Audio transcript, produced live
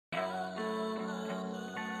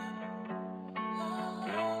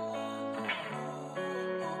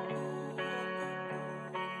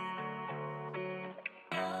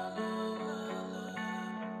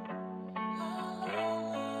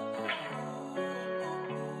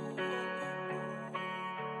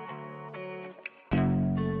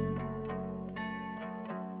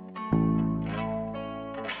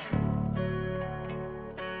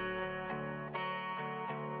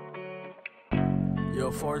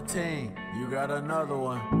Yo, 14, you got another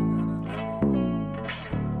one.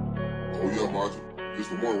 Oh yeah, Majin. This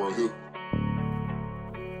the one right here.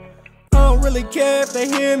 I don't really care if they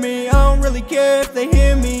hear me, I don't really care if they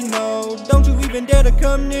hear me, no. Don't you even dare to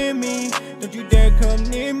come near me, don't you dare come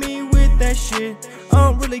near me with that shit. I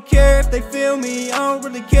don't really care if they feel me, I don't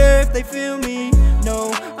really care if they feel me,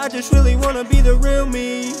 no. I just really wanna be the real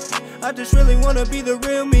me, I just really wanna be the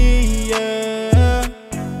real me, yeah.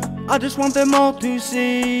 I just want them all to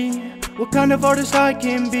see what kind of artist I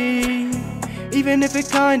can be, even if it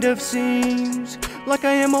kind of seems like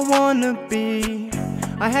I am a wannabe.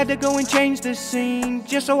 I had to go and change the scene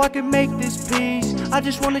just so I could make this piece. I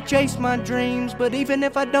just wanna chase my dreams, but even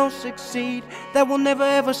if I don't succeed, that will never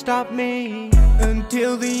ever stop me.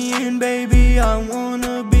 Until the end, baby, I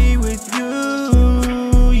wanna be with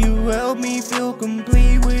you. You help me feel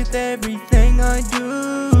complete with everything I do.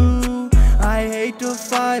 I hate to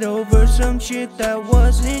fight over some shit that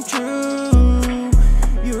wasn't true.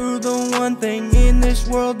 You're the one thing in this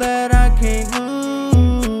world that I can't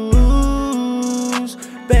lose.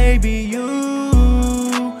 Baby,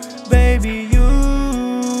 you, baby, you,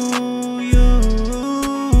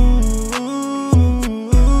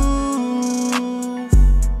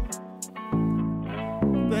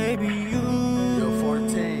 baby, you. Yo,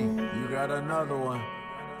 14, you got another one.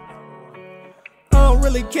 I don't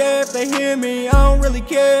really care if they hear me, I don't really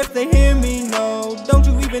care if they hear me, no. Don't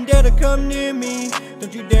you even dare to come near me,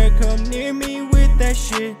 don't you dare come near me with that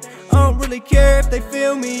shit. I don't really care if they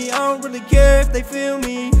feel me, I don't really care if they feel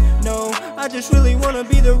me, no. I just really wanna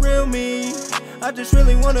be the real me, I just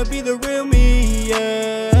really wanna be the real me,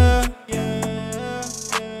 yeah, yeah.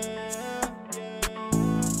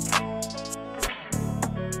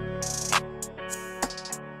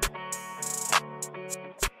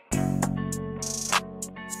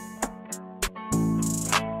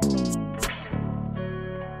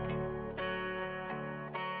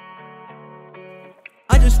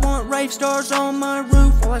 I just want rave stars on my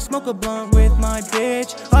roof while I smoke a blunt with my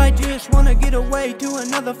bitch. I just wanna get away to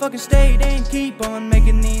another fucking state and keep on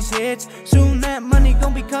making these hits. Soon that money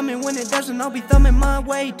gon' be coming, when it doesn't I'll be thumbing my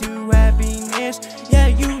way to happiness. Yeah,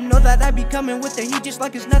 you know that I be coming with the heat just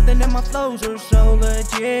like it's nothing, and my flows are so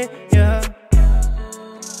legit, yeah.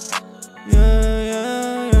 Yeah,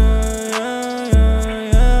 yeah, yeah, yeah,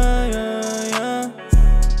 yeah, yeah,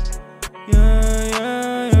 yeah,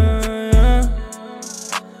 yeah,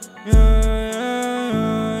 yeah.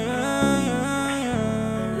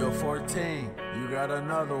 Yo, 14, you got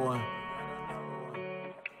another one.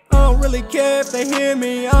 I don't really care if they hear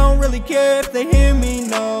me, I don't really care if they hear me,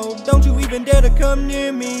 no. Don't you even dare to come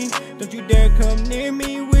near me, don't you dare come near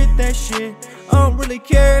me with that shit. I don't really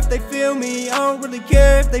care if they feel me, I don't really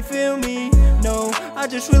care if they feel me, no. I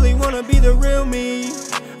just really wanna be the real me,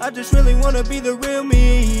 I just really wanna be the real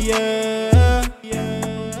me, yeah.